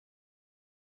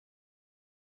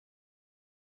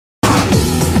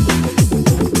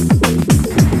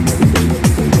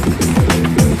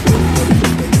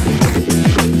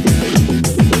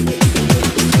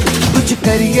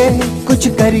कुछ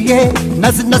करिए,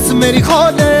 नस नस मेरी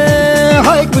खोले,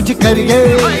 हाय कुछ करिए,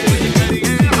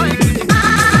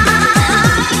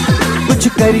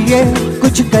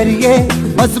 कुछ करिए,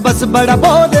 बस बस बड़ा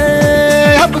बोले,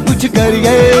 अब कुछ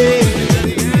करिए।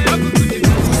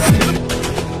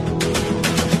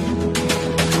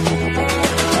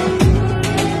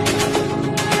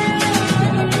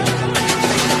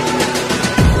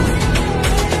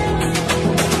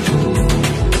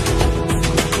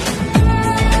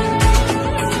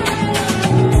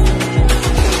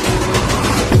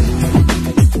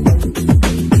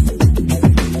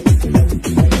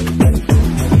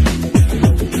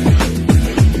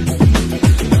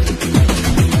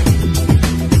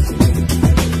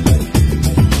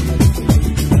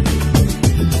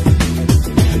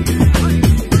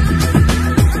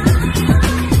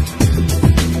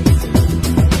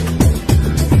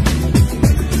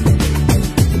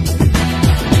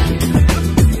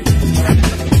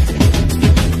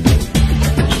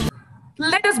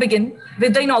 Begin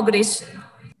with the inauguration.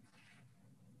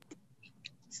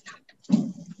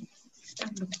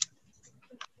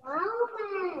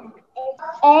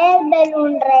 Air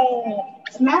balloon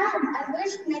race. Ma'am, I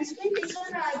wish next week is a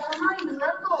ride on my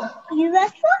UFO.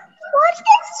 UFO? What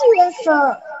is UFO?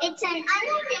 It's an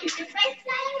unidentified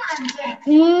flying object.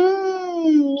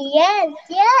 Yes,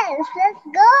 let's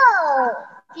go.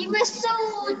 We were so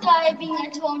tired being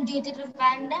at home due to the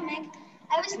pandemic.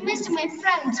 I was missing my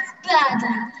friends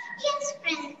badly. Yes,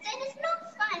 friends, there is no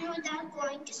fun without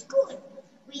going to school.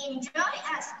 We enjoy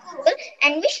our school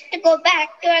and wish to go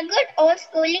back to our good old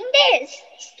schooling days.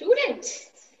 Students,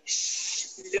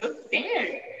 shh, look there,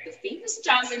 the famous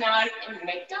Charminar in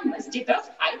Mecca Masjid of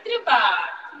Hyderabad.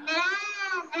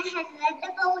 Ma'am, I have read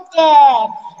about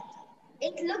it.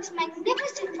 It looks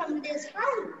magnificent from this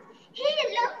height. Hey,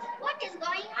 look, what is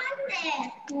going on there?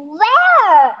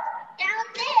 Where? Down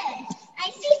there. I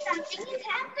see something is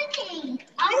happening.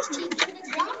 I see that the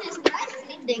ground is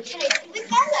nicely decorated with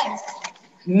colors.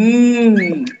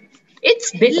 It's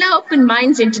Birla Open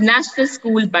Minds International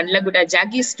School Bandlaguda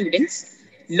Jagir students.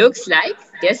 Looks like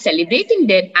they're celebrating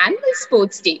their annual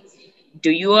sports day. Do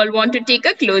you all want to take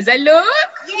a closer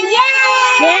look?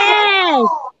 Yes.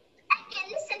 I can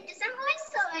listen to some voice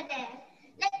over there.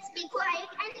 Let's be quiet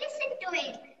and listen to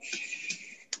it.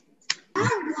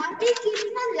 What is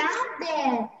keeping a lamp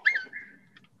there?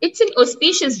 It's an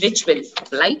auspicious ritual,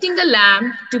 lighting a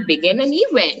lamp to begin an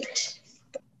event.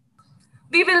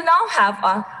 We will now have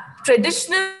a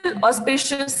traditional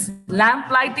auspicious lamp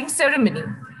lighting ceremony.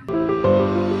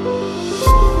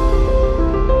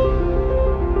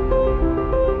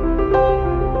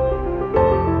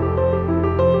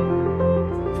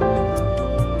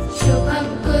 Shubham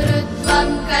kurutvam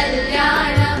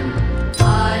kalyanam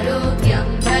arogyam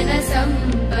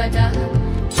dhanasampadah.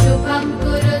 Shubham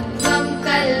kurutvam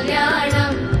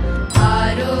kalyanam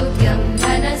arogyam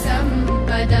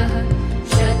dhanasampadah.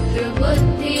 Shatru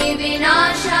buddhi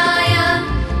vinashaya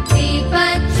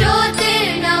deepajyotir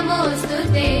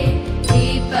namostute.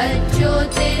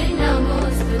 Deepajyotir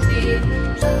namostute.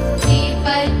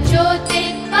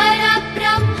 Deepajyotir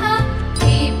parabrahma.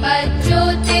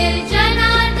 Deepajyotir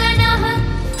janardanah.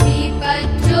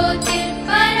 Deepajyotir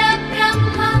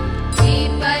parabrahma.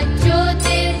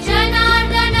 Deepajyotir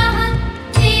janardanah.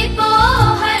 Deepo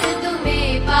hartu me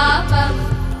papam.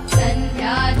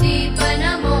 Sandhya deepa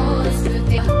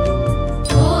namostute.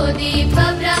 O deepa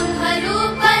brahma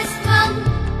rupastham.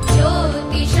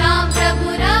 Jyotisham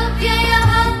prabhuravyayah.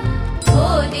 O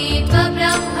deepa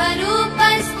brahma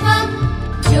rupastham.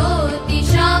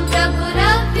 Jyotisham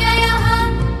prabhuravyayah.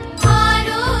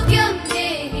 Arogyam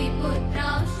dehi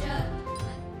putrasya.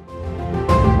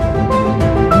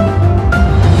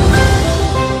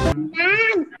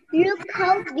 Ma'am, look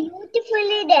how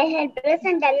beautifully they had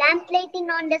present the lamp lighting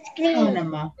on the screen.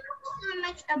 So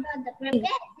much about the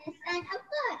preparedness and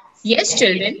efforts. Yes,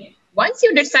 children, once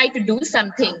you decide to do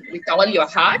something with all your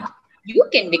heart, you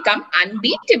can become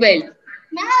unbeatable.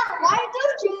 Ma'am, why do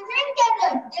children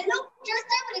gather? They look just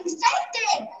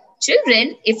excited.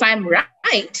 Children, if I'm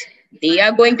right, they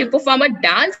are going to perform a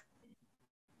dance.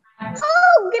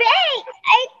 Oh, great!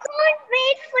 I can't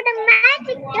wait for the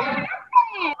magic to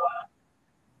happen.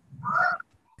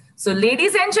 So,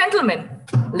 ladies and gentlemen,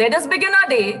 let us begin our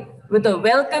day with a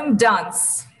welcome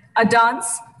dance. A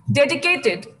dance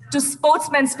dedicated to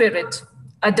sportsman spirit.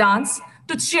 A dance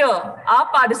to cheer our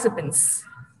participants.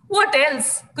 What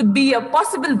else could be a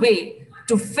possible way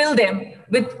to fill them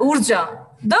with OORJA,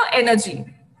 the energy?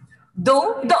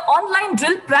 Though the online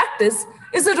drill practice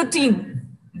is a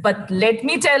routine, but let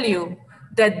me tell you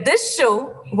that this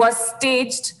show was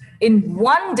staged in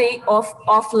one day of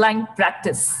offline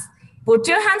practice. Put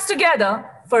your hands together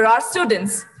for our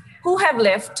students who have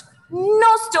left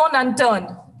no stone unturned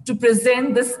to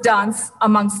present this dance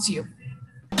amongst you.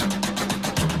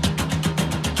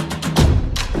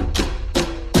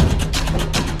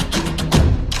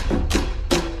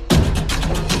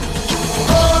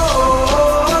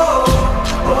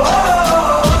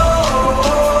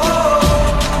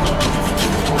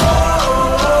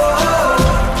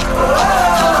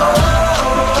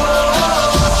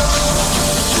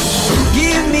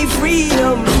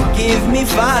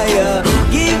 Fire,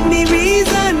 give me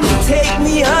reason, take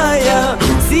me higher.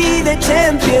 See the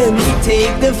champions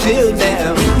take the field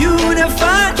now.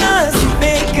 Unify us,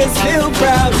 make us feel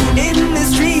proud. In the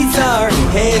streets our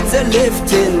heads are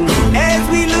lifting as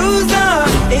we lose our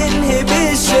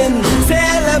inhibition.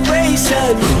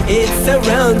 Celebration, it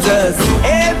surrounds us.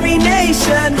 Every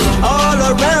nation, all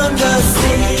around us.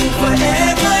 Sing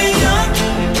forever young,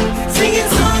 singing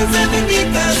songs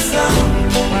underneath the sun.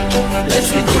 Let's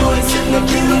rejoice in the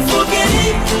beautiful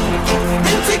game,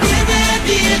 and together at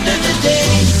the end of the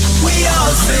day, we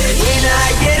all say, when I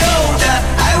get older,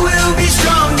 I will be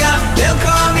stronger. They'll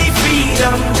call me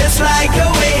freedom, just like a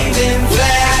waving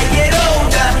flag. I get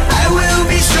older, I will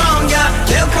be stronger.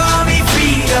 They'll call me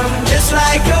freedom, just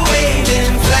like a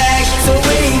waving flag. So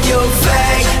wave your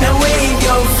flag, now wave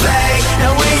your flag,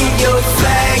 now wave your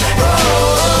flag.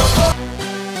 Oh.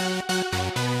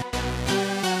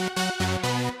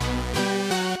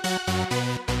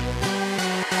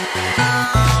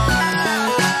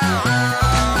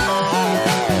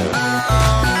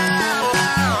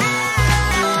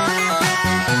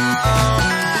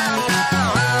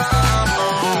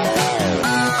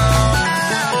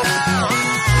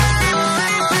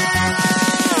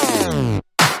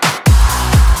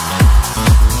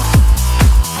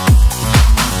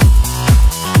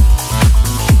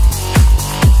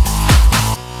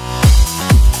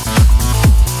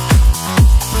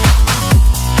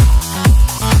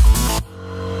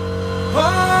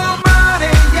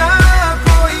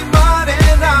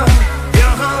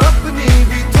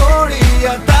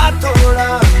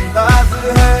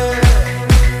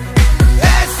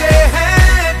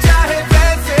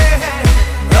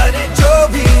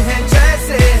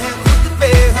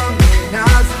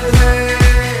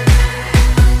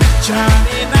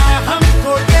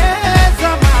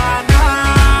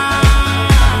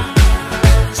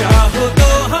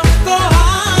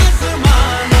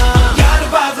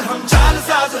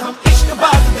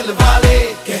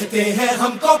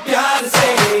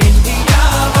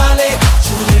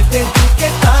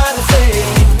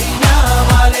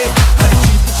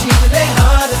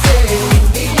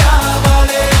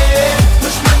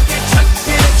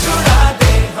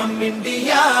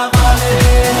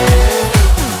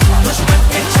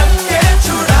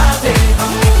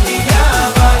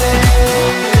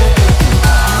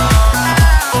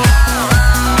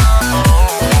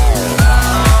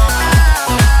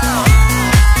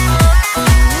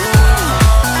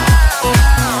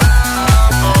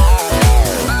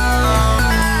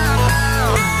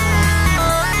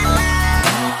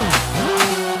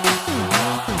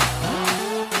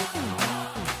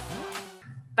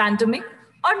 Pandemic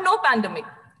or no pandemic,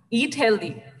 eat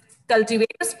healthy,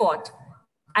 cultivate a sport,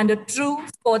 and a true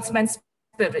sportsman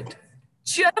spirit.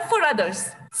 Cheer up for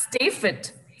others, stay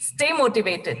fit, stay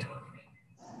motivated.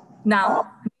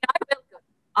 Now, may I welcome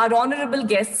our honorable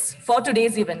guests for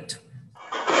today's event.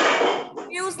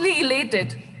 Hugely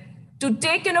elated to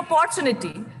take an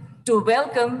opportunity to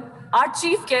welcome our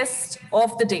chief guest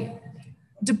of the day,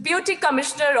 Deputy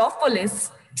Commissioner of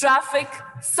Police, Traffic,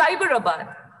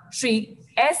 Cyberabad, Shri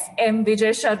S.M.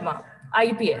 Vijay Sharma,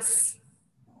 IPS.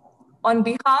 On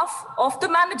behalf of the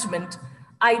management,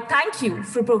 I thank you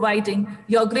for providing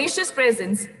your gracious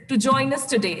presence to join us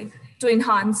today to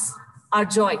enhance our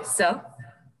joy, sir.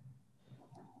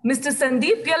 Mr.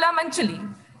 Sandeep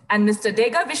Yalamanchali and Mr.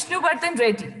 Dega Vishnuvardhan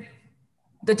Reddy,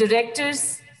 the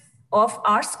directors of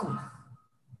our school.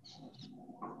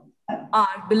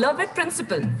 Our beloved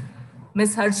principal,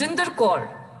 Ms. Harjinder Kaur.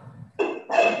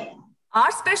 Our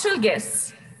special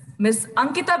guests, Ms.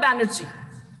 Ankita Banerjee,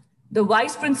 the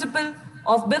Vice Principal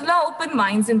of Birla Open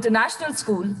Minds International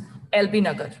School, LB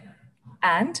Nagar,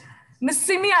 and Ms.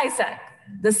 Simi Isaac,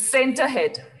 the Center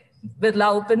Head,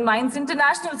 Birla Open Minds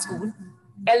International School,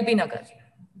 LB Nagar.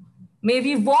 May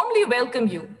we warmly welcome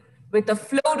you with a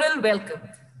floral welcome.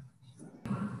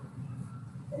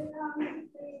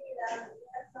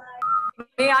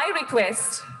 May I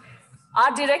request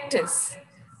our directors,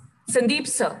 Sandeep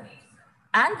sir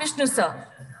and Vishnu sir,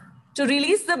 to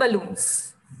release the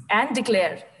balloons and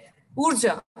declare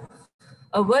OORJA,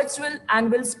 a virtual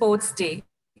annual sports day.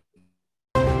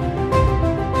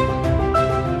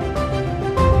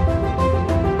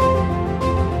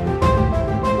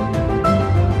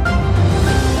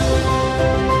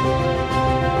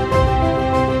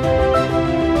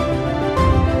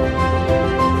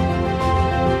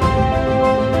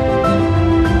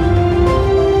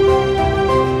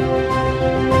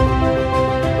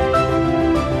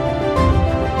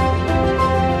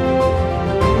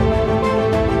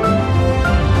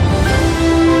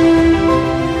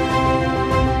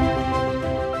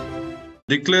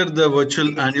 declare the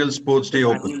virtual annual sports day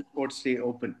open. Sports day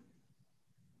open.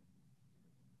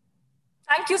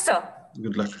 Thank you, sir.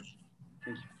 Good luck.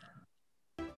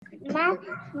 Ma'am,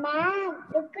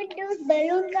 look at those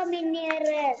balloons coming near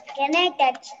us. Can I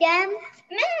touch them?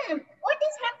 Ma'am, what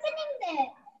is happening there?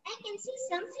 I can see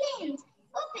some flames.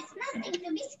 Hope it's nothing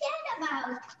to be scared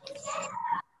about.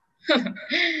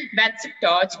 That's a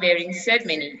torch-bearing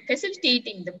ceremony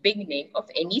facilitating the beginning of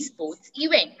any sports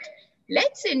event.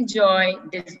 Let's enjoy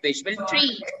this visual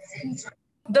treat.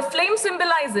 The flame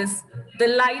symbolizes the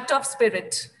light of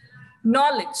spirit,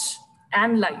 knowledge,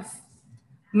 and life.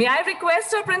 May I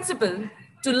request our principal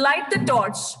to light the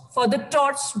torch for the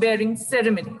torch-bearing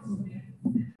ceremony.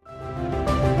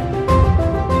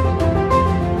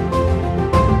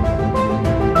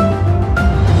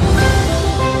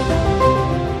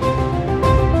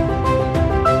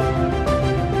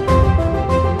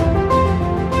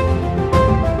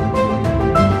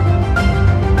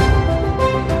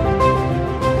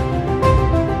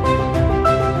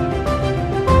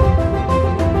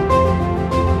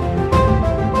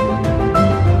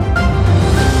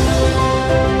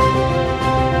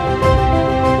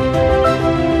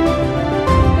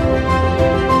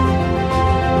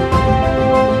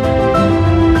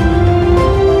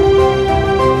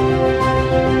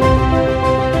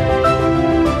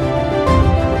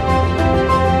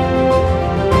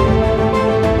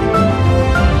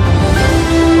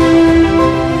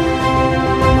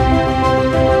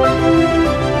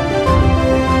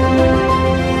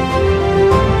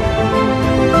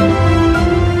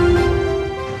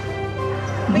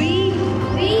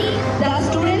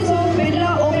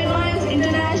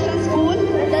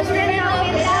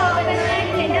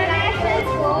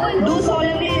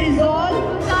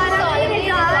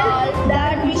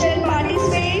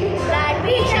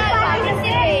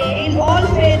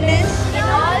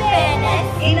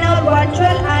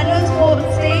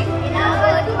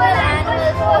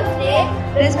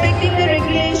 Respecting the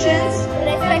regulations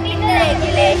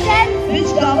which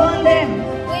govern them,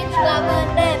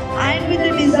 and with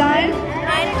the desire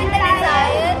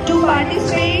to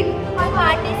participate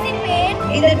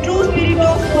in the true spirit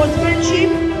of sportsmanship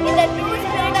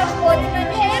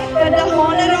for the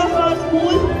honor of our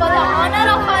school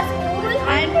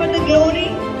and for the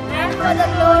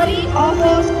glory of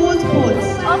our school sports.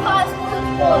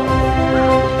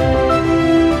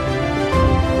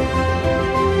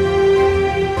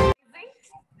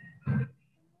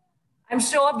 I'm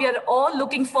sure we are all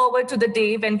looking forward to the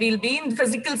day when we'll be in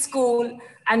physical school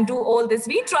and do all this.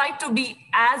 We tried to be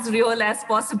as real as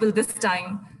possible this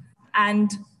time.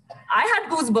 And I had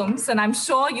goosebumps, and I'm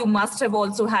sure you must have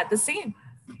also had the same.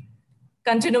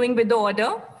 Continuing with the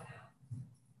order,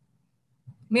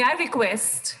 may I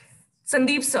request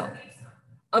Sandeep sir,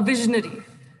 a visionary,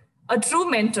 a true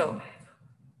mentor,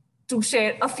 to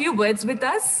share a few words with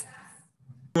us.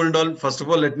 First of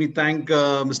all, let me thank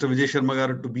Mr. Vijay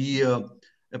Sharma to be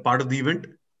a part of the event.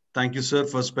 Thank you, sir,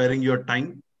 for sparing your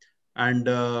time and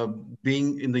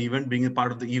being in the event, being a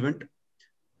part of the event.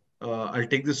 I'll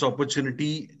take this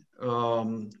opportunity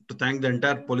to thank the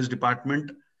entire police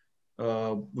department,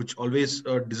 which always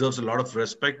deserves a lot of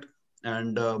respect,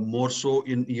 and more so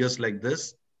in years like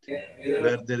this,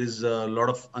 where there is a lot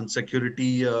of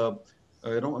insecurity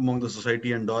among the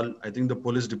society and all. I think the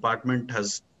police department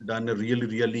has done a really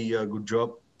good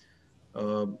job.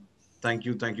 Thank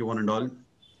you one and all.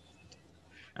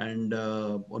 And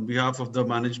on behalf of the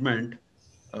management,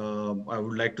 I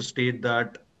would like to state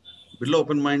that Birla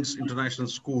Open Minds International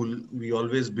School, we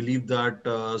always believe that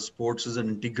sports is an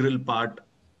integral part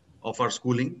of our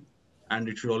schooling, and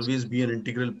it should always be an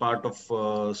integral part of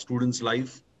students'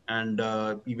 life. And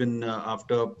even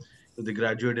after they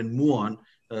graduate and move on,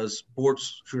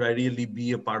 sports should ideally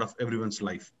be a part of everyone's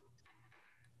life.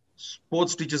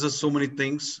 Sports teaches us so many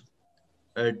things.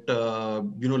 It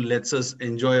lets us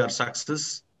enjoy our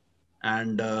success,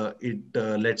 and it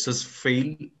lets us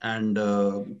fail and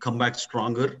come back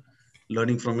stronger,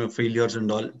 learning from your failures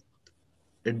and all.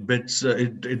 It builds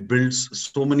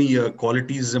so many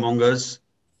qualities among us: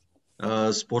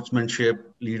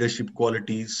 sportsmanship, leadership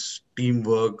qualities,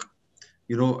 teamwork,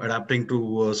 adapting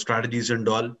to strategies and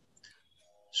all.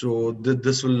 So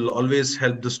this will always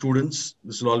help the students.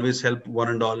 This will always help one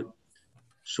and all.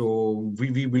 So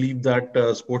we believe that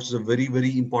sports is a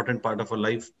very important part of our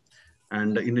life,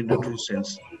 and in a true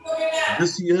sense.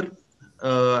 This year,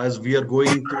 as we are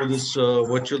going through this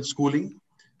virtual schooling,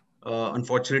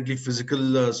 unfortunately,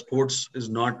 physical sports is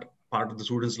not part of the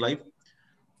students' life.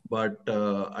 But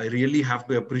I really have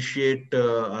to appreciate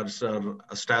our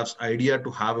staff's idea to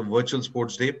have a virtual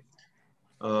sports day.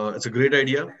 It's a great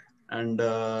idea, and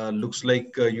looks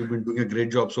like you've been doing a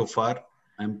great job so far.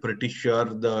 I'm pretty sure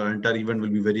the entire event will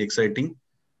be very exciting.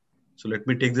 So let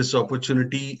me take this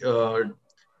opportunity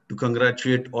to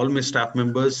congratulate all my staff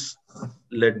members,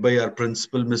 led by our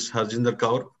principal, Ms. Harjinder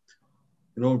Kaur.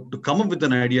 To come up with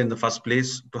an idea in the first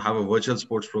place to have a virtual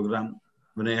sports program.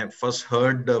 When I first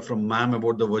heard from ma'am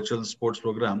about the virtual sports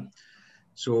program,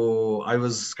 so I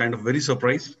was kind of very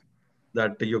surprised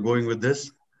that you're going with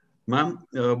this, ma'am.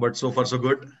 But so far so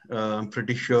good. I'm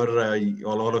pretty sure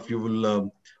all of you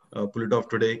will pull it off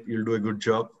today. You'll do a good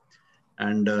job.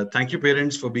 And thank you,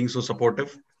 parents, for being so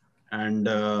supportive. And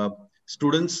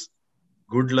students,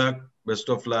 good luck, best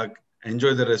of luck.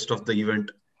 Enjoy the rest of the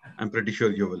event. I'm pretty sure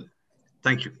you will.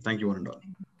 Thank you. Thank you, one and all.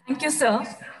 Thank you, sir.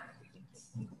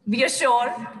 We are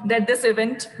sure that this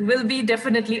event will be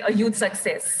definitely a huge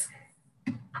success.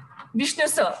 Vishnu,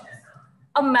 sir,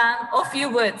 a man of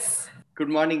few words. Good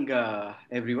morning,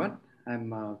 everyone.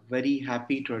 I'm very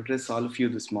happy to address all of you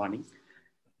this morning.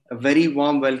 A very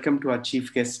warm welcome to our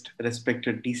chief guest,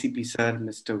 respected DCP sir,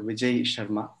 Mr. Vijay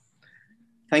Sharma.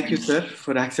 Thank you, sir,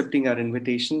 for accepting our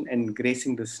invitation and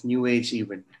gracing this new age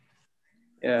event.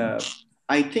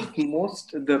 I think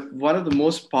one of the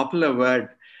most popular words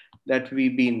that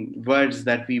we've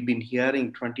been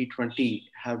hearing 2020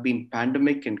 have been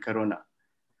pandemic and corona.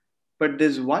 But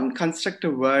there's one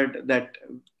constructive word that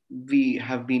we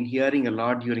have been hearing a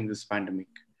lot during this pandemic.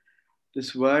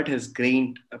 This word has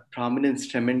gained a prominence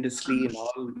tremendously in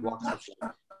all walks of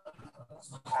life.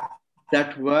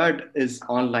 That word is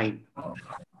online.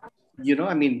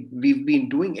 We've been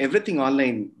doing everything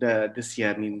online this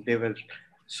year. There were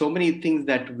so many things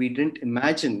that we didn't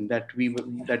imagine that we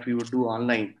would do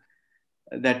online,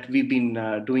 that we've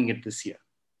been doing it this year.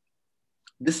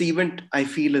 This event, I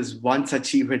feel, is one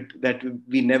such event that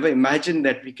we never imagined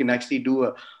that we can actually do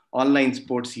an online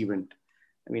sports event.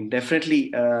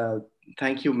 Definitely,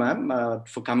 thank you, ma'am,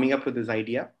 for coming up with this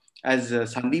idea. As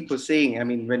Sandeep was saying,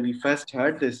 when we first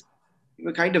heard this, we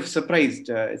were kind of surprised.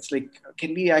 It's like,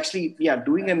 can we actually,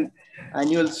 doing an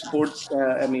annual sports,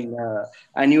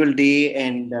 annual day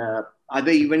and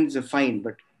other events are fine,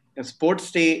 but a sports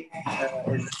day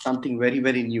is something very,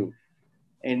 very new.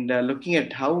 And looking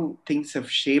at how things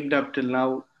have shaped up till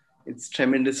now, it's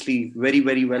tremendously very,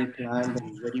 very well planned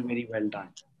and very, very well done.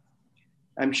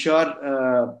 I'm sure,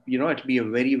 it'll be a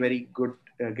very, very good,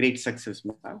 great success,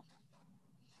 ma'am.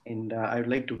 And I would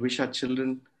like to wish our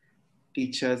children,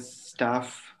 teachers,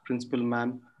 staff, principal,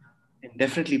 ma'am, and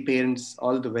definitely parents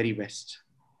all the very best.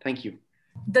 Thank you.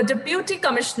 The Deputy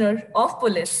Commissioner of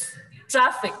Police,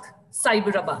 Traffic,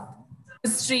 Cyberabad,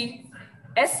 Sri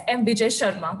S.M. Vijay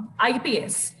Sharma,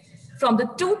 IPS, from the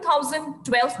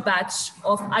 2012 batch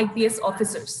of IPS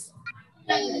officers.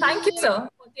 Thank you, sir,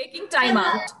 for taking time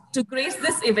out to grace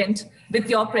this event with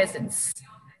your presence.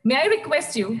 May I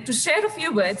request you to share a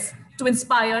few words to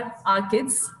inspire our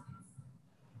kids?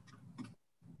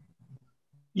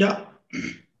 Yeah.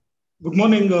 Good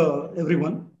morning,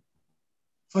 everyone.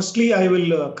 Firstly, I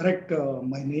will correct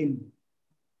my name.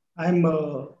 I'm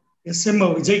SM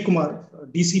Vijay Kumar,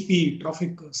 DCP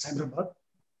Traffic, Cyberabad.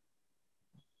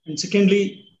 And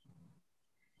secondly,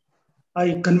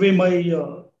 I convey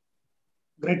my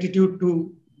gratitude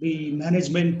to the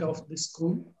management of this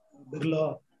school,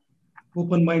 Birla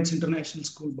Open Minds International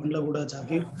School, Bandlaguda,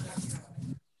 Jagir,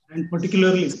 and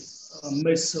particularly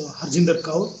Ms. Harjinder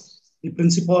Kaur, the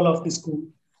principal of the school,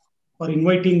 for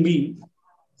inviting me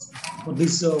for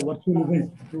this virtual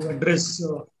event to address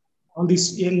all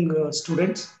these young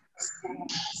students.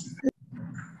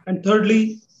 And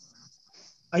thirdly,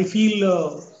 I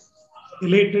feel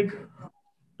elated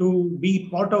to be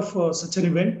part of such an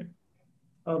event,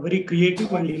 a very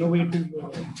creative and innovative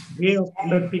way of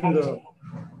conducting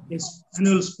this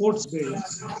annual sports day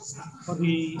for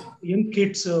the young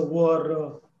kids who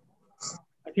are,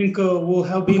 who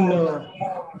have been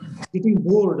getting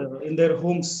bored in their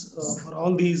homes for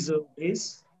all these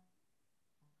days.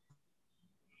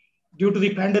 Due to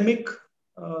the pandemic,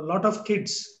 a lot of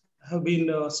kids have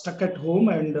been stuck at home,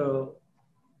 and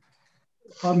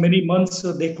for many months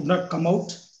they could not come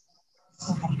out.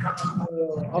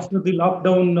 After the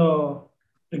lockdown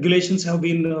regulations have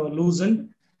been loosened,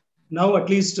 now at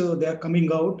least they are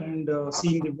coming out and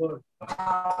seeing the world.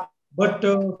 But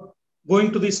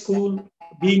going to the school,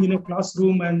 being in a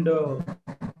classroom and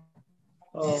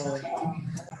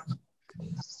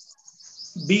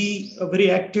be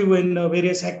very active in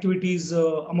various activities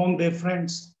among their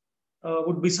friends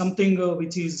would be something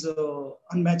which is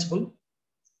unmatchable.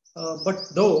 But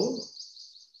though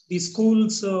the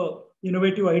school's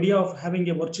innovative idea of having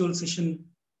a virtual session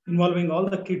involving all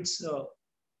the kids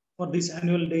for this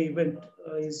annual day event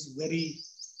is very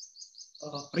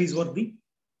praiseworthy.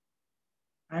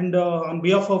 And on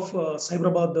behalf of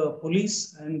Cyberabad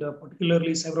police and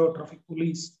particularly Cyberabad traffic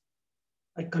police,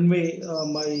 I convey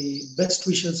my best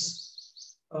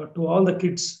wishes to all the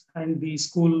kids and the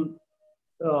school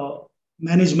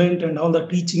management and all the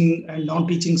teaching and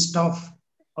non-teaching staff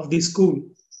of the school.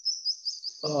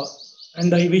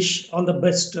 And I wish all the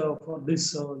best for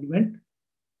this event.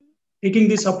 Taking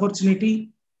this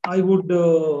opportunity, I would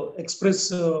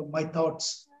express my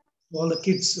thoughts to all the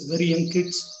kids, very young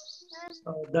kids,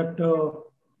 that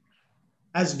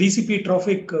as DCP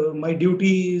traffic, my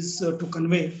duty is to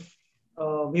convey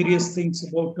various things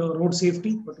about road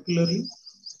safety, particularly.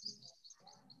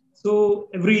 So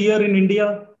every year in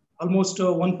India, almost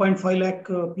 1.5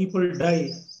 lakh people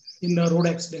die in road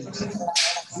accidents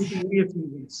due to various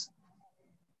reasons.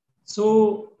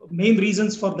 So main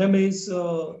reasons for them is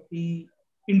the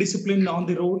indiscipline on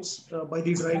the roads by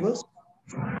the drivers.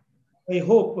 I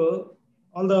hope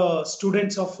all the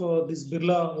students of this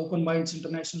Birla Open Minds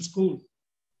International School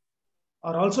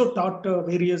are also taught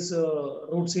various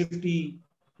road safety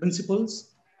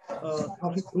principles,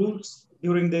 traffic rules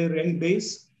during their young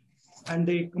days, and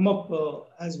they come up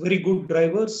as very good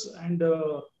drivers and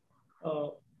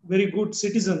very good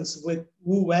citizens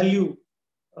who value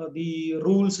the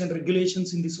rules and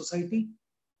regulations in the society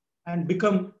and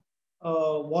become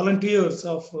volunteers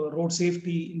of road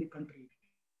safety in the country.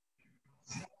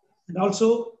 And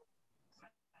also,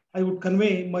 I would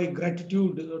convey my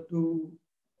gratitude to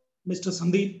Mr.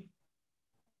 Sandeep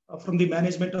from the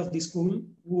management of the school,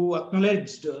 who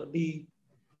acknowledged the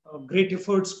great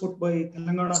efforts put by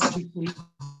Telangana State Police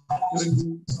during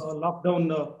the lockdown,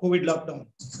 COVID lockdown.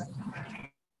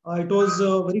 It was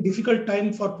a very difficult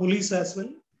time for police as well,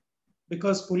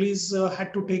 because police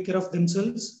had to take care of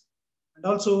themselves and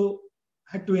also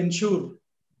had to ensure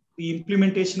the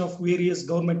implementation of various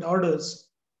government orders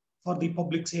for the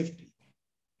public safety.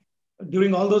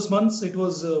 During all those months, it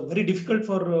was very difficult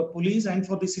for police and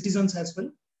for the citizens as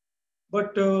well.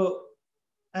 But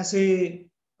as a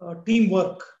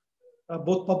teamwork,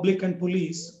 both public and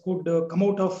police could come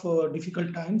out of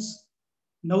difficult times.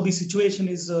 Now the situation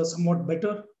is somewhat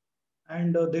better,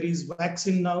 and there is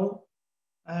vaccine now,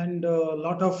 and a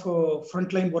lot of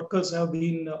frontline workers have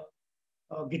been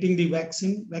getting the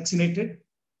vaccinated.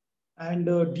 And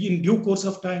in due course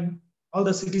of time, all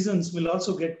the citizens will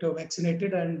also get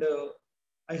vaccinated, and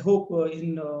I hope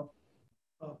in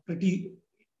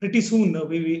pretty soon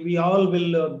we all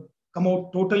will come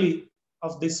out totally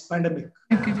of this pandemic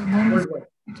worldwide.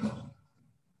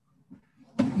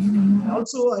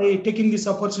 Also, taking this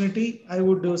opportunity, I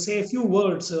would say a few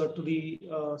words to the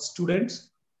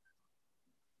students.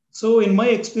 So in my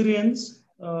experience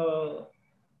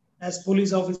as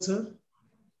police officer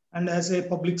and as a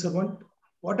public servant,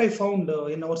 what I found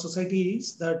in our society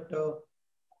is that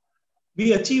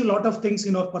we achieve a lot of things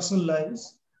in our personal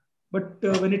lives, but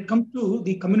when it comes to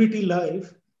the community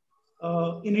life,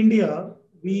 in India,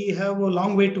 we have a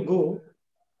long way to go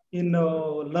in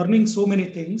learning so many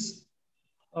things,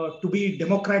 to be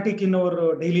democratic in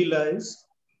our daily lives,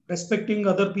 respecting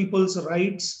other people's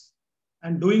rights,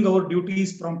 and doing our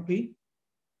duties promptly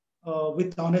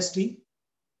with honesty.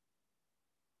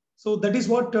 So that is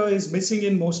what is missing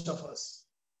in most of us.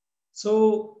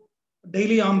 So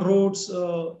daily on roads,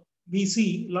 we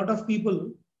see a lot of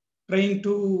people trying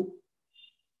to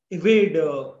evade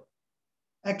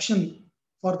action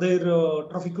for their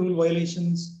traffic rule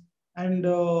violations, and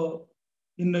on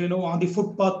the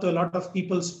footpath, a lot of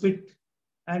people spit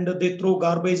and they throw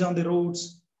garbage on the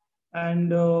roads, and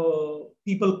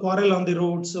people quarrel on the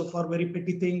roads for very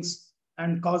petty things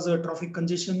and cause a traffic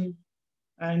congestion,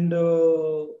 and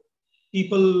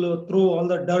people throw all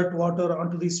the dirt water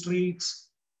onto the streets,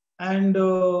 and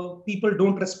people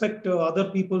don't respect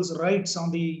other people's rights on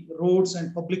the roads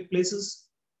and public places.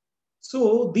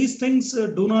 So these things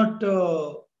do not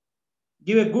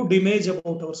give a good image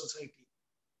about our society.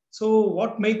 So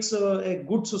what makes a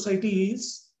good society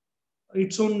is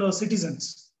its own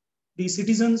citizens. The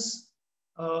citizens,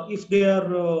 if they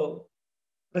are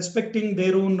respecting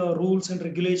their own rules and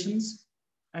regulations,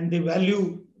 and they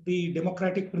value the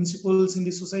democratic principles in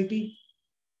the society,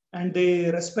 and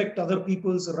they respect other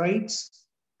people's rights,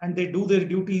 and they do their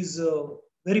duties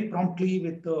very promptly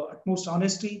with utmost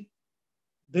honesty,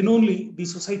 then only the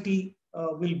society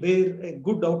will bear a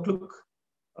good outlook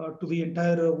to the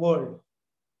entire world.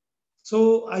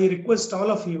 So I request all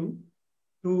of you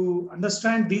to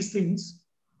understand these things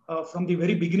from the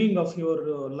very beginning of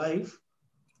your life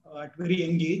at very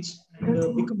young age,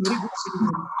 and become very good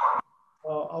citizen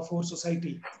of our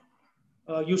society.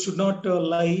 You should not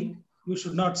lie, you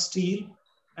should not steal,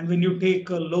 And when you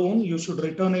take a loan, you should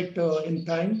return it in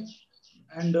time,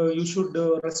 and you should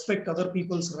respect other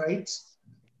people's rights,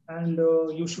 and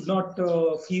you should not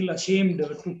feel ashamed to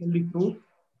tell the truth,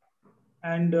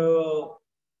 and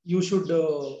you should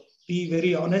be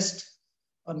very honest,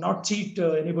 not cheat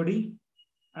anybody,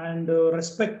 and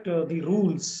respect the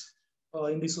rules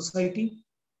in the society,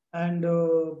 and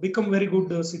become very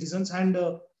good citizens, and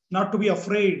not to be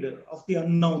afraid of the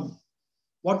unknown.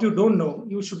 What you don't know,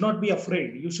 you should not be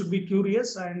afraid. You should be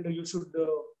curious, and you should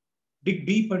dig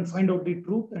deep and find out the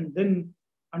truth, and then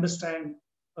understand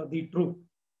the truth.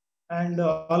 And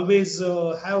always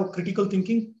have critical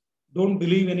thinking. Don't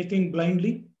believe anything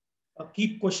blindly.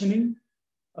 Keep questioning.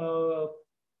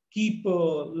 Keep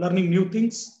learning new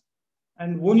things.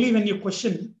 And only when you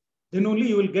question, then only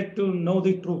you will get to know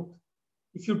the truth.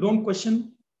 If you don't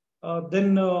question,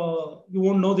 then you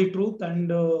won't know the truth,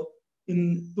 and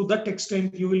to that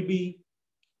extent you will be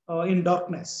in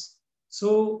darkness.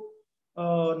 So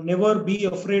never be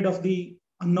afraid of the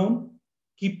unknown.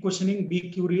 Keep questioning, be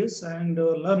curious, and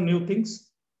learn new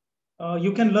things.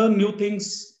 You can learn new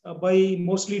things by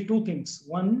mostly two things.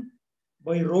 One,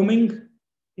 by roaming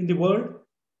in the world,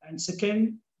 and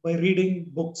second, by reading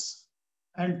books,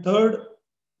 and third,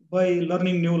 by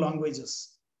learning new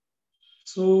languages.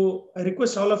 So I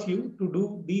request all of you to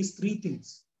do these three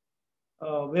things.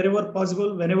 Wherever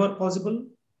possible, whenever possible,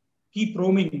 keep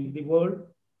roaming the world.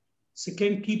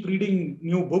 Second, keep reading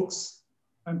new books.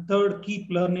 And third, keep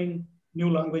learning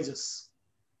new languages.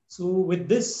 So with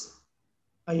this,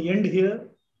 I end here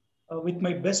with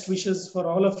my best wishes for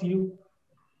all of you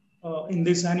in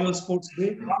this annual sports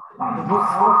day. I hope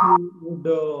all of you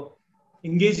would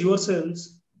engage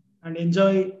yourselves and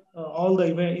enjoy all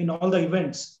the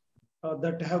events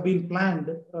that have been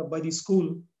planned by the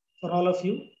school for all of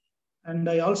you. And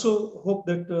I also hope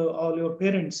that all your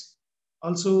parents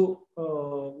also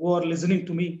who are listening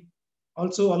to me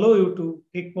also allow you to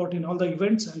take part in all the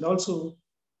events, and also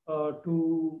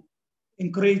to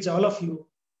encourage all of you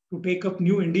to take up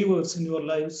new endeavors in your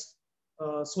lives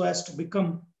so as to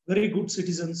become very good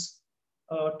citizens,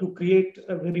 to create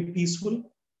a very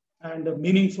peaceful and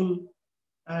meaningful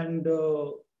and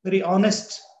very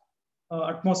honest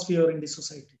atmosphere in the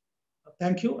society.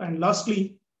 Thank you. And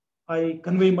lastly, I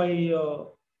convey my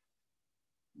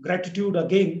gratitude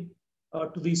again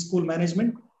to the school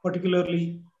management,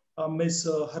 particularly Ms.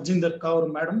 Harjinder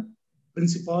Kaur, Madam,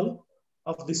 Principal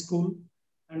of the school,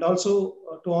 and also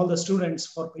to all the students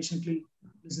for patiently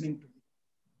listening to me.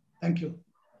 Thank you.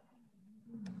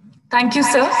 Thank you,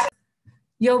 sir.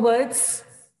 Your words,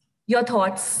 your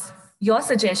thoughts, your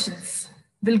suggestions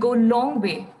will go a long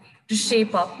way to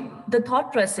shape up the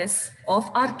thought process of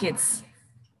our kids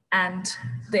and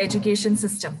the education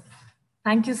system.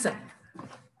 Thank you, sir.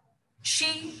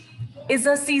 She is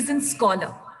a seasoned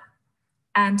scholar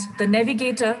and the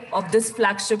navigator of this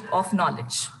flagship of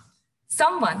knowledge.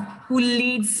 Someone who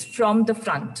leads from the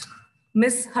front.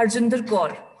 Ms. Harjinder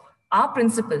Kaur, our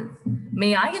principal,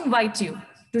 may I invite you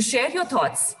to share your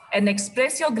thoughts and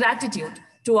express your gratitude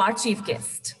to our chief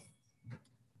guest.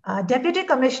 Deputy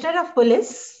Commissioner of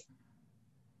Police,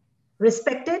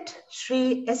 respected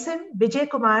Shri S.M. Vijay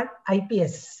Kumar,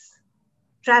 IPS,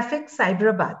 Traffic,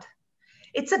 Cyberabad.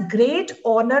 It's a great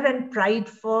honor and pride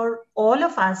for all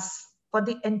of us, for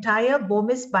the entire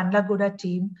BOMIS Bandlaguda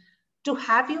team, to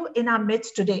have you in our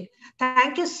midst today.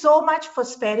 Thank you so much for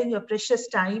sparing your precious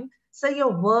time. So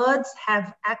your words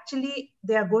have actually,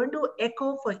 they are going to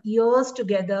echo for years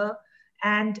together.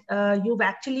 And you've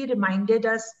actually reminded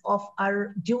us of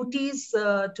our duties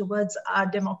towards our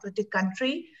democratic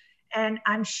country. And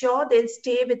I'm sure they'll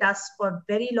stay with us for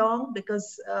very long,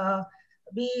 because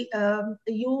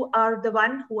you are the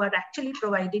one who are actually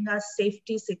providing us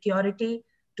safety, security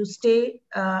to stay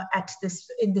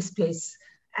in this place.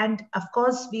 And of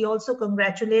course, we also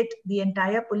congratulate the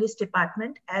entire police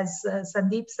department. As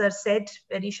Sandeep sir said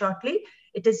very shortly,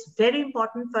 it is very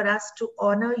important for us to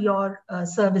honor your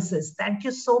services. Thank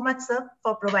you so much, sir,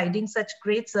 for providing such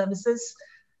great services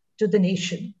to the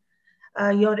nation.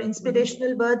 Your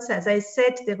inspirational words, as I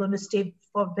said, they're going to stay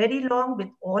for very long with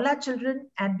all our children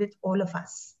and with all of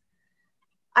us.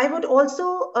 I would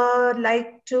also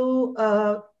like to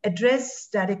address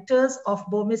directors of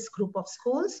BOMIS Group of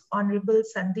Schools, Honorable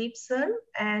Sandeep sir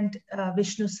and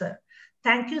Vishnu sir.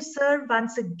 Thank you, sir,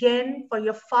 once again for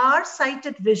your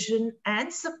far-sighted vision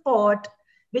and support,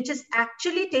 which is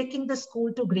actually taking the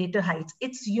school to greater heights.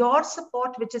 It's your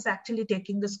support which is actually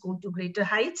taking the school to greater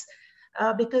heights,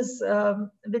 because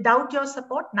without your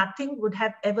support, nothing would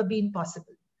have ever been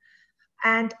possible.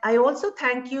 And I also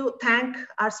thank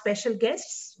our special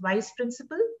guests, Vice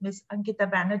Principal, Ms.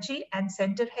 Ankita Banerjee, and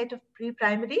Center Head of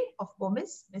Pre-Primary of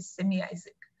BOMIS, Ms. Simi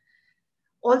Isaac.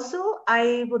 Also,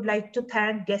 I would like to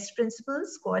thank guest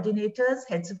principals, coordinators,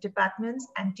 heads of departments,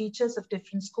 and teachers of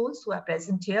different schools who are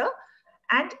present here,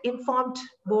 and informed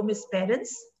BOMIS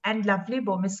parents and lovely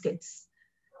BOMIS kids.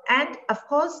 And of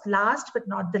course, last but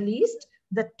not the least,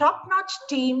 the top-notch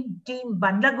team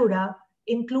Bandlaguda,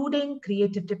 including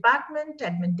creative department,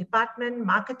 admin department,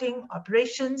 marketing,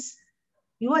 operations.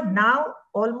 You are now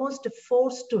almost a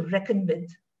force to reckon with.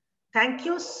 Thank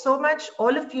you so much,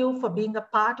 all of you, for being a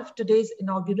part of today's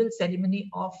inaugural ceremony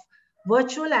of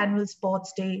Virtual Annual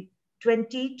Sports Day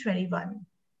 2021.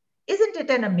 Isn't it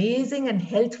an amazing and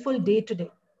healthful day today?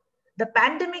 The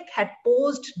pandemic had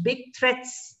posed big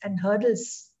threats and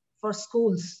hurdles for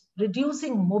schools,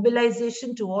 reducing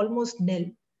mobilization to almost nil.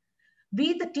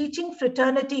 We, the teaching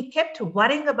fraternity, kept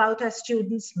worrying about our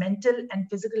students' mental and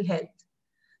physical health.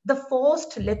 The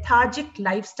forced lethargic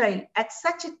lifestyle at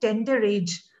such a tender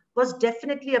age was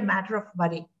definitely a matter of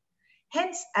worry.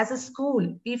 Hence, as a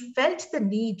school, we felt the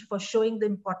need for showing the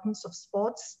importance of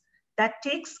sports that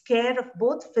takes care of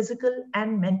both physical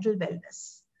and mental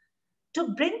wellness. To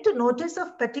bring to notice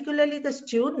of particularly the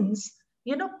students,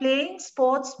 playing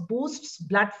sports boosts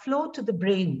blood flow to the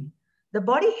brain. The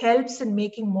body helps in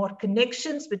making more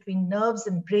connections between nerves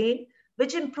and brain,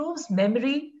 which improves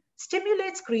memory,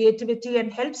 stimulates creativity,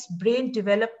 and helps brain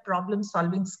develop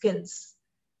problem-solving skills.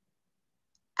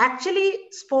 Actually,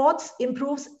 sports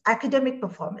improves academic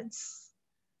performance.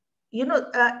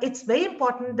 It's very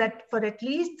important that for at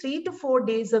least 3 to 4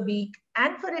 days a week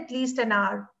and for at least an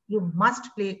hour, you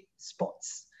must play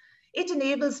sports. It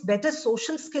enables better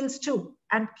social skills too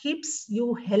and keeps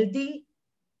you healthy,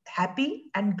 happy,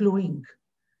 and glowing.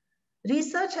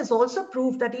 Research has also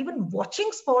proved that even watching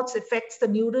sports affects the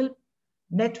neural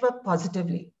network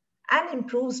positively and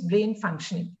improves brain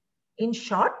functioning. In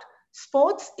short,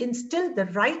 sports instill the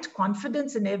right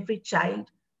confidence in every child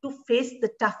to face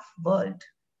the tough world.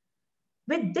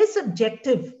 With this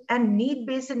objective and need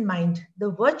base in mind,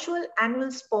 the virtual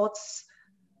annual sports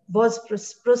was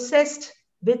processed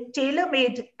with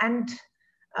tailor-made and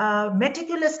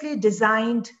meticulously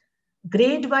designed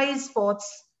grade-wise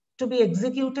sports to be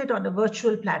executed on a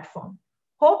virtual platform.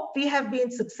 Hope we have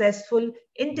been successful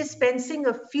in dispensing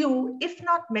a few, if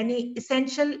not many,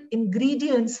 essential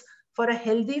ingredients for a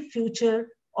healthy future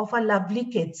of our lovely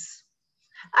kids.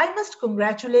 I must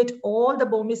congratulate all the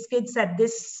BOMIS kids at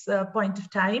this point of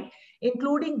time,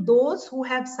 including those who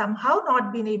have somehow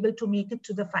not been able to make it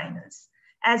to the finals.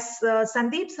 As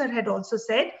Sandeep sir had also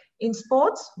said, in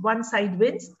sports, one side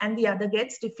wins and the other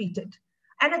gets defeated.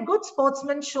 And a good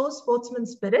sportsman shows sportsman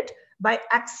spirit by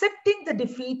accepting the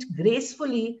defeat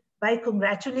gracefully, by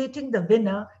congratulating the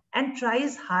winner, and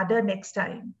tries harder next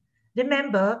time.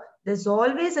 Remember, there's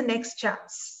always a next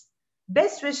chance.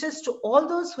 Best wishes to all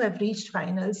those who have reached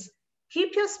finals.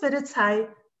 Keep your spirits high,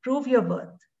 prove your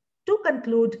worth. To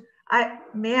conclude,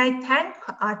 may I thank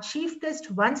our chief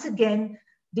guest once again,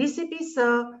 DCP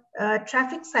Sir,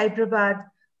 Traffic Cyberabad,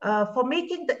 for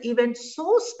making the event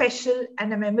so special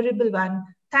and a memorable one.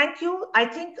 Thank you. I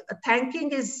think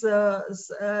thanking is a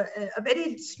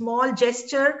very small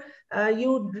gesture.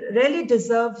 You really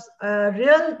deserve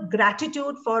real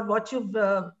gratitude for what you've,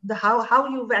 how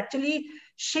you've actually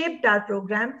shaped our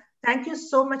program. Thank you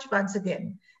so much once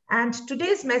again. And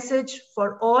today's message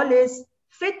for all is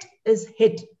fit is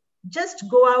hit. Just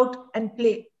go out and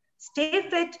play. Stay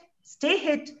fit, stay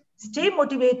hit, stay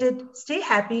motivated, stay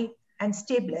happy, and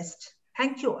stay blessed.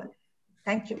 Thank you all.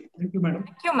 Thank you. Thank you, madam.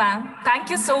 Thank you, ma'am. Thank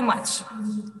you so much.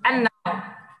 And now,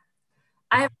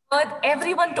 I have heard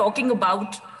everyone talking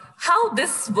about how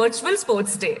this virtual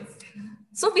sports day.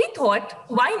 So we thought,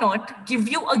 why not give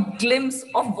you a glimpse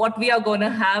of what we are going to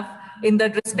have in the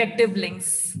respective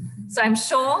links. So I'm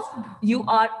sure you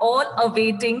are all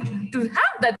awaiting to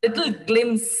have that little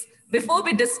glimpse before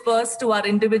we disperse to our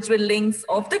individual links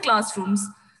of the classrooms.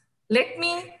 Let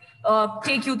me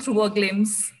take you through a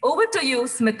glimpse. Over to you,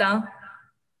 Smita.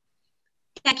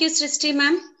 Thank you, Srishti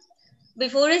ma'am.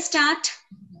 Before I start,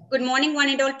 good morning one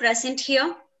and all present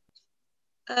here.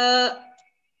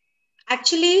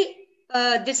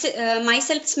 This is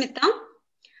myself, Smita,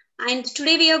 and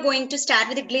today we are going to start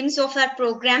with a glimpse of our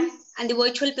program and the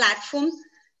virtual platform.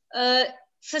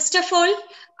 First of all,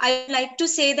 I would like to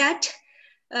say that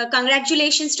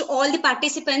congratulations to all the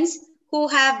participants who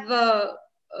have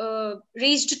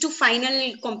reached to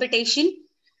final competition.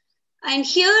 And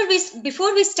here,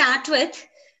 before we start with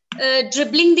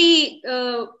dribbling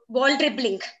the ball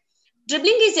dribbling.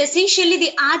 Dribbling is essentially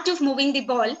the art of moving the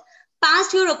ball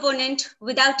past your opponent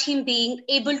without him being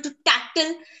able to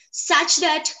tackle such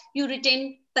that you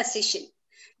retain possession.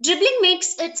 Dribbling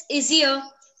makes it easier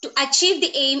to achieve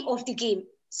the aim of the game,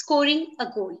 scoring a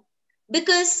goal.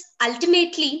 Because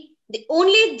ultimately, the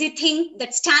only thing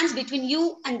that stands between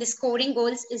you and the scoring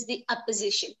goals is the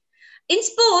opposition. In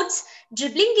sports,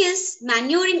 dribbling is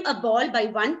maneuvering a ball by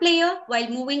one player while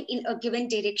moving in a given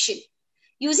direction.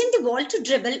 Using the ball to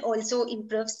dribble also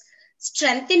improves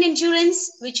strength and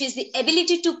endurance, which is the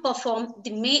ability to perform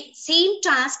the same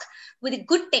task with a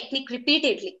good technique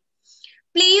repeatedly.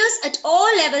 Players at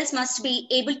all levels must be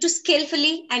able to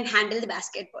skillfully and handle the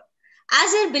basketball.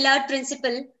 As our beloved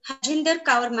principal, Harjinder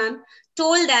Kaur ma'am,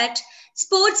 told that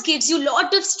sports gives you a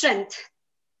lot of strength,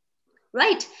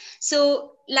 right?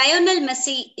 So Lionel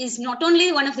Messi is not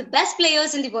only one of the best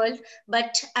players in the world,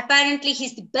 but apparently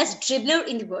he's the best dribbler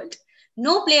in the world.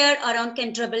 No player around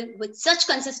can dribble with such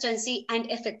consistency and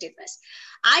effectiveness.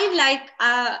 I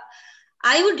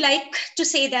would like to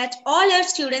say that all our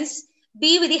students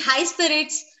be with the high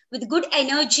spirits, with good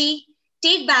energy,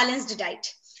 take balanced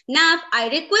diet. Now, I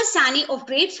request Sani of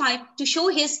grade 5 to show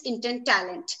his intent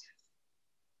talent.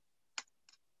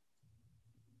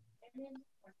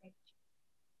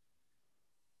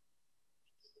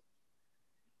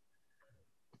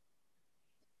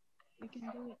 You can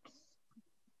do it.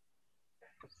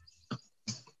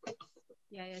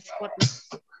 Yeah, yes. What?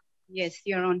 Yes,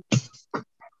 you're on.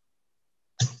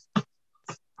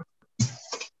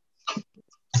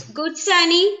 Good,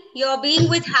 Sani. You're being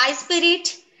with high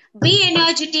spirit. Be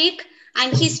energetic.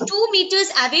 And he's 2 meters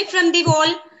away from the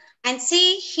wall. And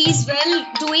see, he's well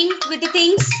doing with the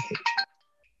things.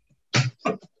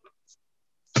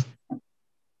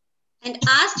 And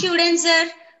our students are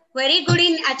very good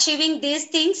in achieving these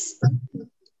things.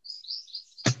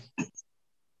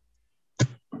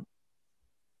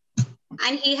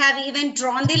 And he have even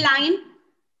drawn the line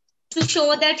to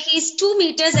show that he's 2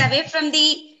 meters away from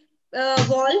the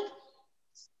wall.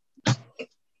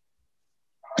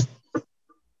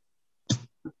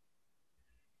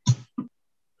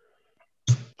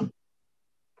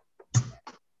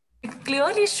 It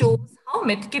clearly shows how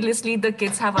meticulously the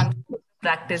kids have understood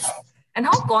practice and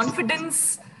how confident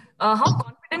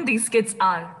these kids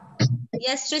are.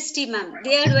 Yes, Srishti ma'am,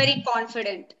 they are very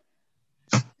confident.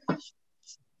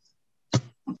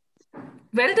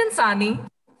 Well done, Sani.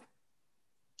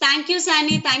 Thank you,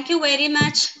 Sani. Thank you very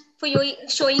much for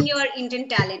showing your Indian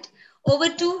talent. Over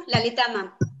to Lalita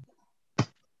ma'am.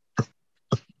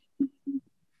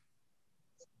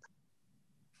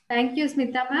 Thank you,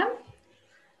 Smita ma'am.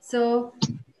 So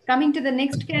coming to the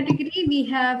next category, we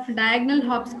have diagonal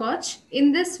hopscotch.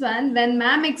 In this one, when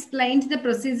ma'am explained the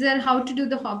procedure, how to do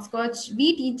the hopscotch,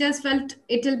 we teachers felt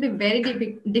it will be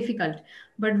very difficult.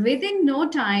 But within no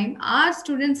time, our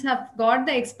students have got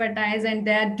the expertise and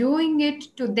they are doing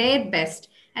it to their best.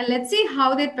 And let's see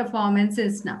how their performance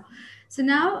is now. So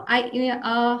now I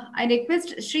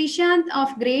request Srishant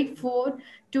of grade 4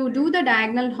 to do the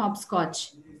diagonal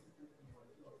hopscotch.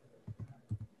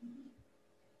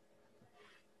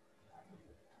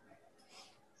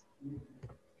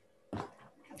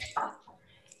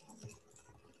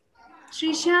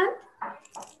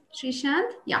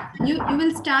 Srishant, yeah, you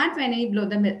will start when I blow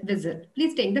the whistle.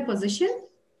 Please take the position.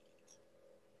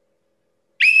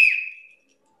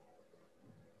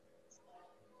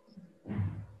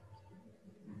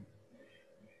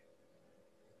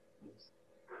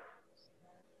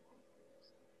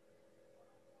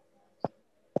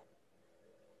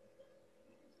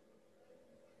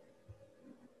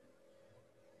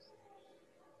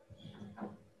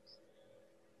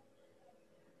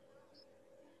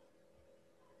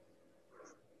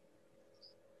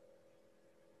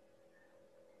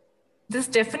 This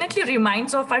definitely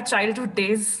reminds of our childhood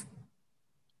days.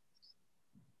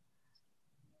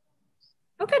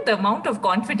 Look at the amount of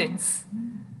confidence.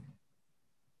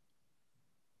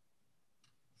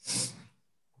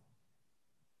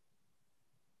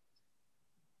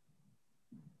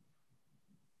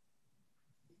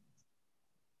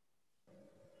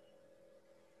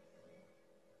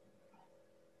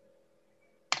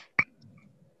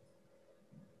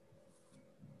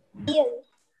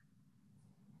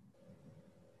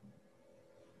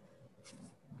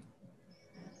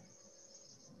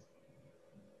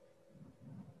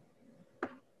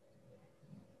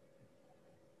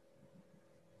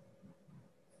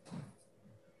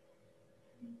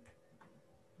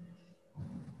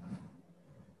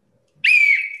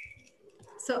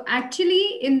 So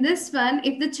actually in this one,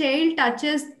 if the child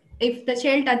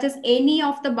touches any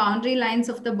of the boundary lines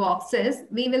of the boxes,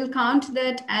 we will count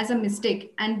that as a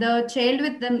mistake. And the child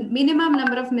with the minimum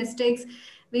number of mistakes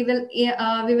we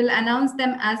will announce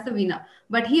them as the winner.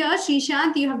 But here,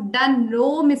 Srishant, you have done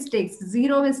no mistakes,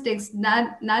 zero mistakes.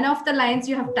 None of the lines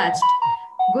you have touched.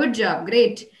 Good job,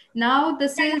 great. Now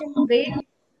this is grade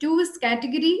 2's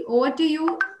category. Over to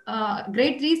you.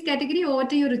 Grade 3's category. Over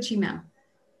to you, Ruchi ma'am.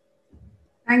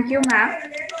 Thank you,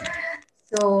 ma'am.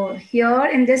 So here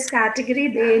in this category,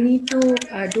 they need to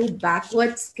do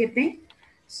backward skipping.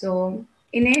 So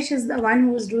Inesh is the one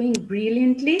who is doing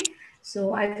brilliantly.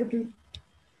 So I would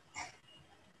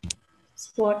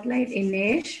spotlight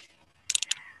Inesh.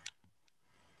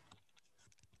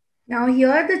 Now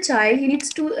here the child, he needs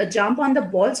to jump on the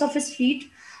balls of his feet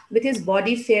with his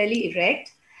body fairly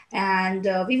erect. And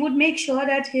we would make sure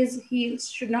that his heels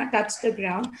should not touch the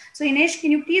ground. So Inesh,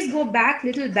 can you please go back,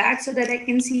 little back, so that I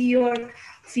can see your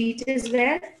feet as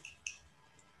well?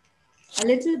 A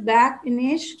little back,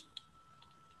 Inesh.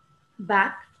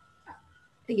 Back.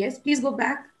 Yes, please go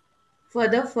back.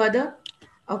 Further, further.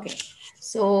 Okay.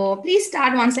 So please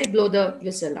start once I blow the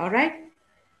whistle, all right?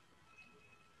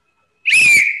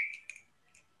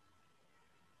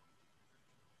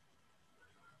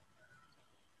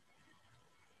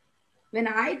 When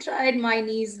I tried, my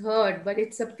knees hurt, but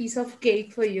it's a piece of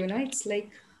cake for you, no? It's like,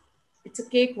 it's a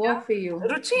cake walk for you.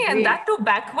 Ruchi, and that too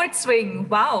backward swing.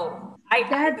 Wow.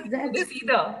 That's this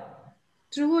either.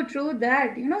 True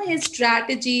that. You know, his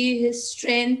strategy, his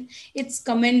strength, it's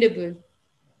commendable.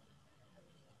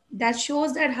 That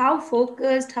shows that how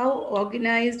focused, how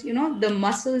organized, you know, the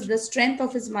muscles, the strength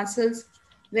of his muscles.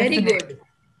 Very good.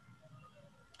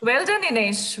 Well done,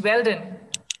 Inesh. Well done.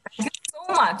 Thank you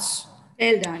so much.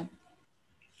 Well done.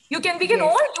 We can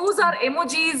all use our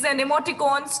emojis and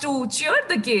emoticons to cheer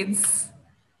the kids.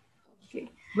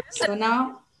 Okay. So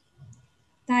now,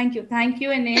 thank you,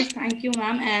 Inesh. Thank you,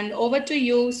 ma'am. And over to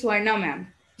you, Swarna, ma'am.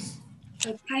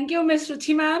 Thank you, Ms.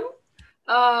 Ruchi, ma'am.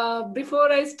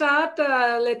 Before I start,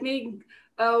 let me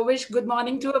wish good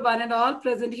morning to one and all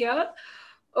present here.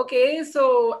 Okay,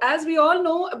 so as we all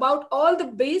know about all the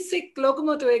basic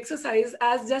locomotor exercise,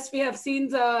 as just we have seen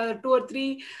 2 or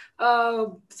 3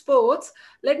 sports,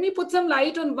 let me put some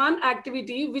light on one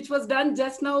activity which was done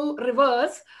just now,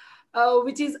 reverse,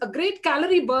 which is a great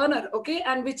calorie burner, okay,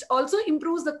 and which also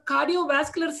improves the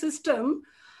cardiovascular system.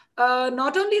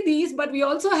 Not only these, but we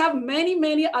also have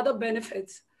many other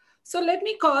benefits. So let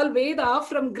me call Veda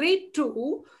from grade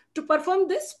 2 to perform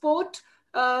this sport,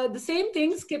 the same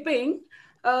thing, skipping,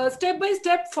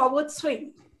 step-by-step forward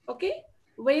swing. Okay,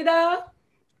 Veda?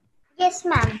 Yes,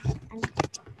 ma'am.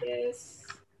 Yes.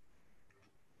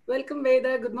 Welcome,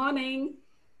 Veda. Good morning.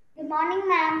 Good morning,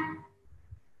 ma'am.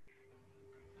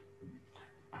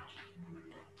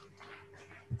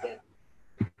 Yeah.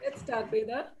 Let's start,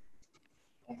 Veda.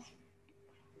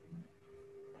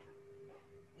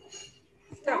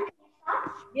 Start.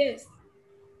 Yes.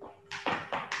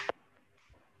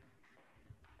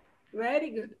 Very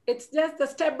good. It's just the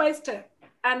step-by-step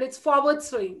and it's forward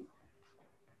swing.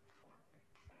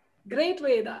 Great,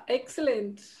 Veda.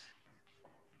 Excellent.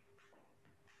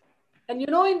 And you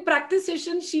know, in practice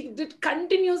session, she did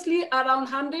continuously around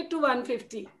 100 to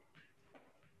 150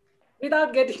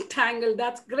 without getting tangled.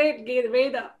 That's great,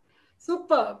 Veda.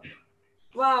 Superb.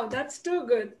 Wow, that's too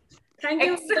good. Thank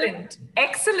you. Excellent.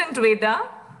 Excellent, Veda.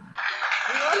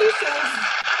 Really shows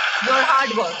your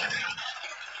hard work.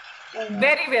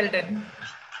 Very well done.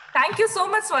 Thank you so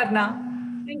much, Swarna.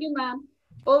 Thank you, ma'am.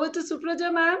 Over to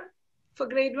Supraja, ma'am, for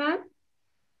grade 1.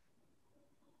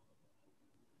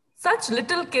 Such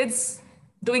little kids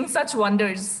doing such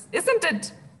wonders. Isn't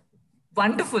it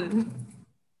wonderful?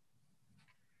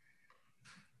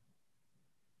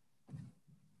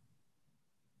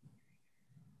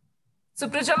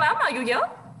 Supraja, ma'am, are you here?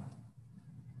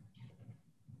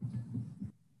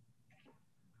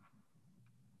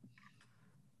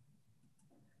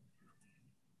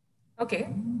 Okay.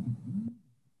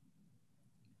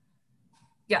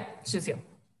 Yeah, she's here.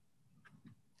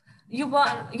 Your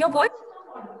voice?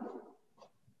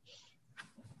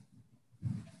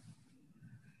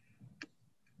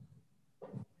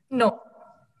 No.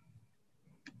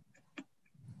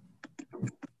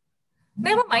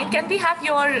 Never mind. Can we have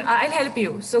your? I'll help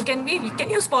you. So can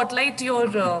you spotlight your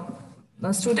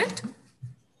student?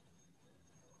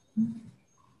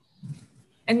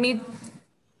 And meet.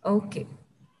 Okay.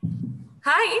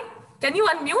 Hi. Can you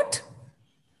unmute?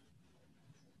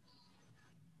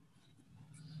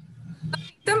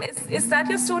 Is that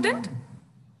your student?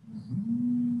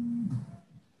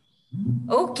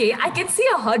 Okay, I can see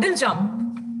a hurdle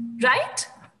jump, right?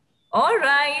 All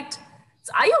right.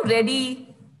 So are you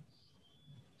ready?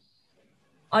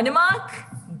 On your mark,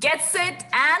 get set,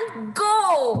 and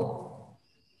go.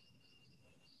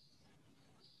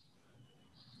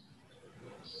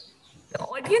 The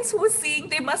audience who is seeing,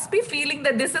 they must be feeling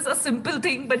that this is a simple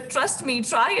thing, but trust me,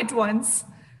 try it once.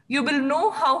 You will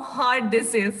know how hard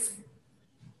this is.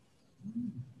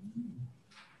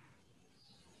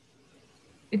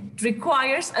 It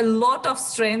requires a lot of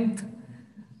strength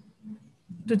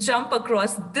to jump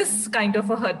across this kind of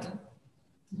a hurdle,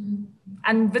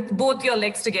 and with both your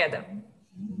legs together.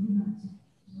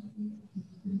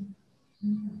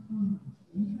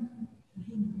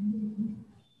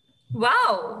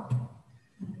 Wow.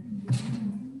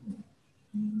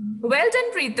 Well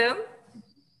done, Preetham.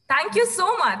 Thank you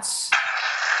so much.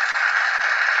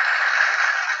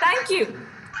 Thank you.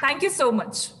 Thank you so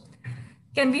much.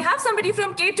 Can we have somebody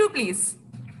from K2, please?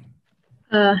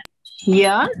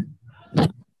 Yeah.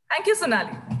 Thank you,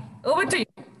 Sonali. Over to you.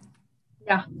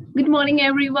 Yeah. Good morning,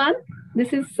 everyone.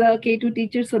 This is K2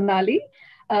 teacher Sonali.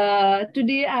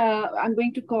 Today, I'm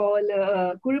going to call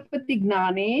Kurupati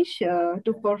Gnanesh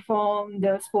to perform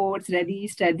the sports ready,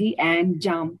 steady, and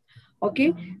jump.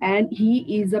 Okay, and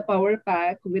he is a power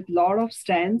pack with lot of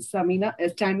strength, stamina,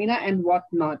 and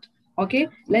whatnot. Okay,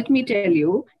 let me tell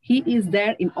you, he is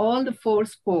there in all the 4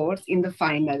 sports in the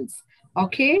finals.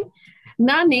 Okay,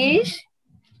 Gnanesh,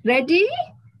 ready?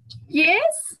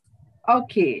 Yes.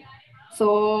 Okay,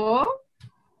 so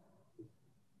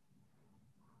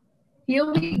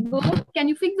here we go. Can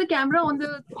you fix the camera on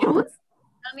the shoes,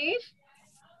 Gnanesh?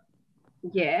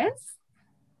 Yes.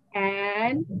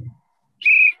 And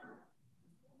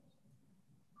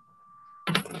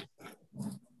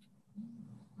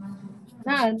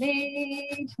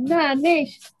Gnanesh,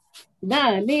 Gnanesh,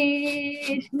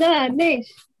 Gnanesh, Gnanesh.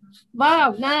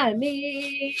 Wow,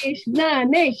 Gnanesh,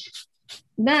 Gnanesh,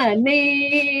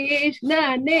 Gnanesh,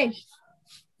 Gnanesh,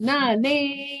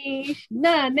 Gnanesh,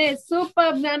 Gnanesh.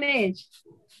 Superb, Gnanesh.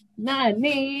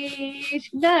 Gnanesh,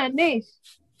 Gnanesh,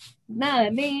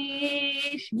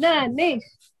 Gnanesh, Gnanesh,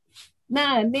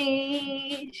 Gnanesh,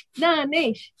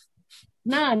 Gnanesh,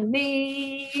 Gnanesh,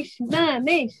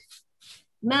 Gnanesh,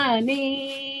 Gnanesh,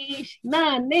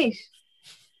 Gnanesh,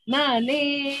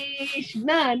 Gnanesh,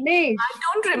 Gnanesh. I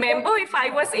don't remember if I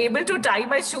was able to tie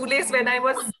my shoelace when I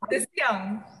was this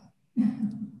young.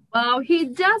 Wow, he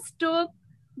just took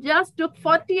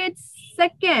 48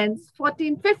 seconds,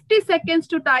 50 seconds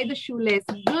to tie the shoelace.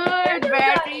 Good,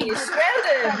 very good. Well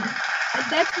done. And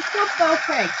that's so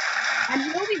perfect. And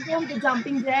here we go with the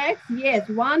jumping jacks. Yes,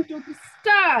 1, 2, 3,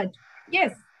 start.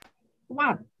 Yes,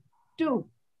 1, 2,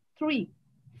 3,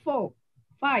 4,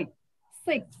 5,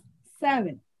 6,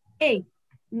 7, 8,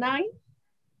 9,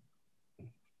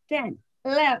 10,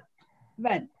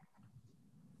 11,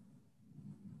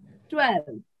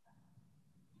 12,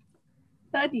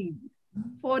 13,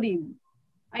 14,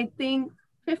 I think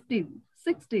 15,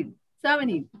 16,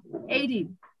 17,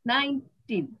 18,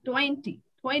 19, 20,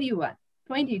 21,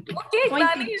 22. Okay,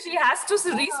 Gnanesh, he has to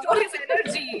restore his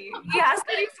energy. He has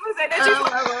to restore his energy.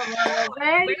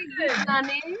 Very good,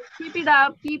 Gnanesh. Keep it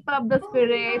up. Keep up the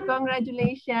spirit.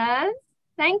 Congratulations.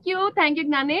 Thank you. Thank you,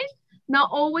 Gnanesh. Now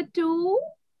over to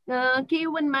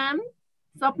K1 ma'am.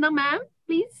 Swapna ma'am,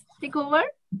 please take over.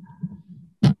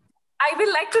 I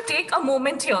will like to take a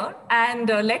moment here and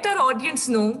let our audience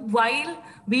know while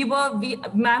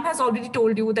ma'am has already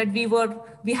told you that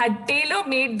we had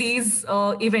tailor-made these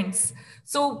events.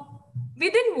 So we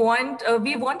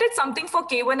wanted something for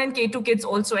K1 and K2 kids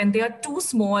also, and they are too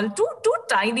small, too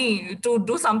tiny to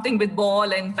do something with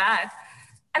ball and bat.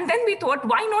 And then we thought,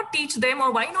 why not teach them,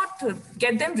 or why not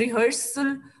get them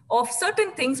rehearsal of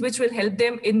certain things which will help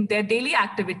them in their daily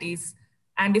activities.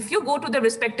 And if you go to the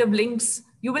respective links,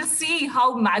 you will see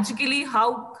how magically,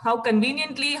 how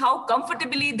conveniently, how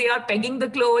comfortably they are pegging the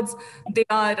clothes. They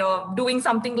are doing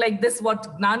something like this,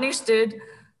 what Gnanesh did.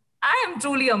 I am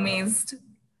truly amazed.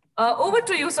 Over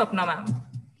to you, Swapna ma'am.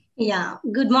 Yeah,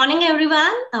 good morning,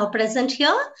 everyone present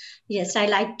here. Yes, I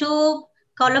like to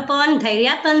call upon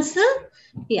Dhairya Pencil.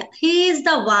 Yeah, he is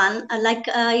the one,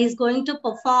 he's going to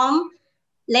perform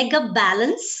leg up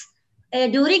balance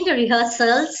during the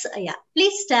rehearsals. Yeah,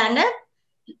 please stand up.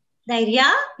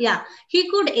 Dhairya, yeah, he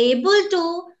could able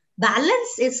to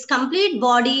balance his complete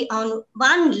body on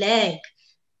one leg.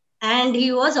 And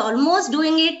he was almost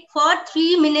doing it for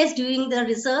 3 minutes during the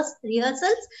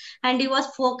rehearsals. And he was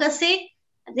focusing.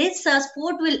 This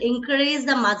sport will increase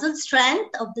the muscle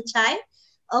strength of the child.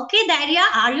 Okay, Dhairya,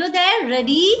 are you there?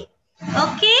 Ready?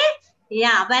 Okay.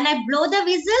 Yeah, when I blow the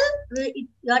whistle,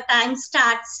 your time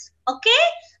starts. Okay.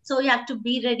 So you have to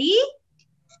be ready.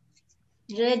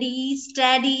 Ready,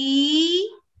 steady.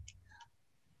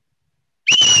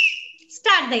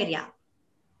 Start, Dhairya.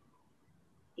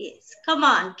 Yes, come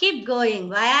on, keep going.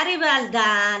 Very well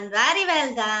done, very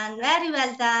well done, very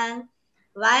well done.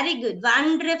 Very good,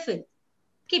 wonderful.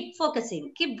 Keep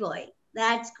focusing. Keep going.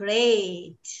 That's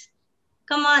great.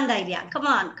 Come on, Dhairya. Come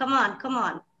on, come on, come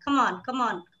on, come on, come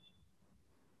on.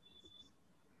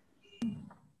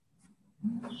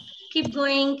 Keep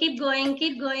going, keep going,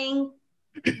 keep going.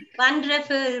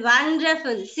 Wonderful,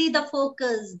 wonderful. See the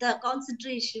focus, the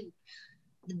concentration,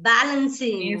 the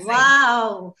balancing. Amazing.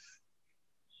 Wow.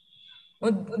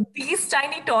 These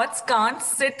tiny tots can't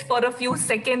sit for a few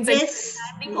seconds and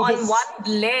standing on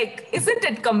one leg. Isn't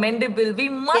it commendable? We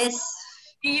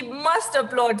must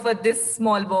applaud for this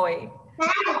small boy.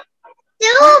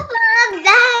 Super,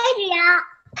 Dhairya.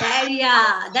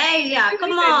 Dhairya,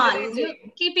 come on. You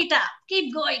keep it up.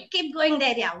 Keep going,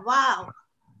 Dhairya. Wow.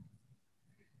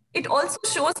 It also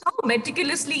shows how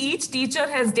meticulously each teacher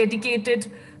has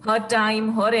dedicated her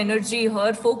time, her energy,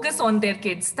 her focus on their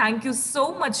kids. Thank you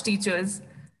so much, teachers.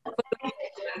 Of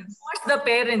course, the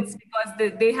parents,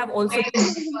 because they have also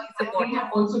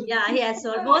supported. Yeah, he has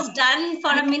almost done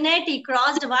for a minute. He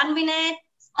crossed 1 minute,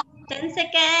 10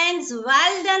 seconds.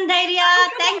 Well done, Dhairya.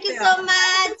 Thank you so much.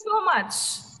 Thank you so much.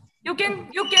 You can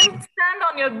stand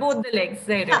on your both the legs,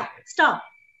 Dhairya. Stop,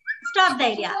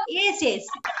 Dhairya. Yes.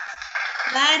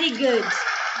 Very good.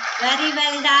 Very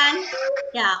well done.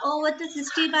 Yeah, over to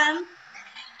Sisti ma'am.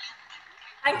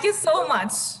 Thank you so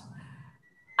much.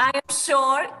 I am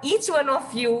sure each one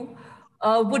of you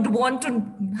would want to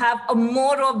have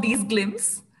more of these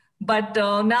glimpses. But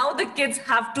now the kids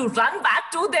have to run back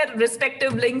to their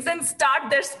respective links and start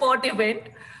their sport event.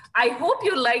 I hope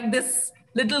you like this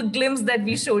little glimpse that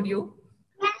we showed you.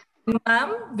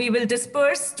 Ma'am, we will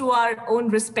disperse to our own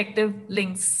respective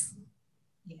links.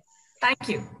 Thank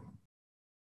you.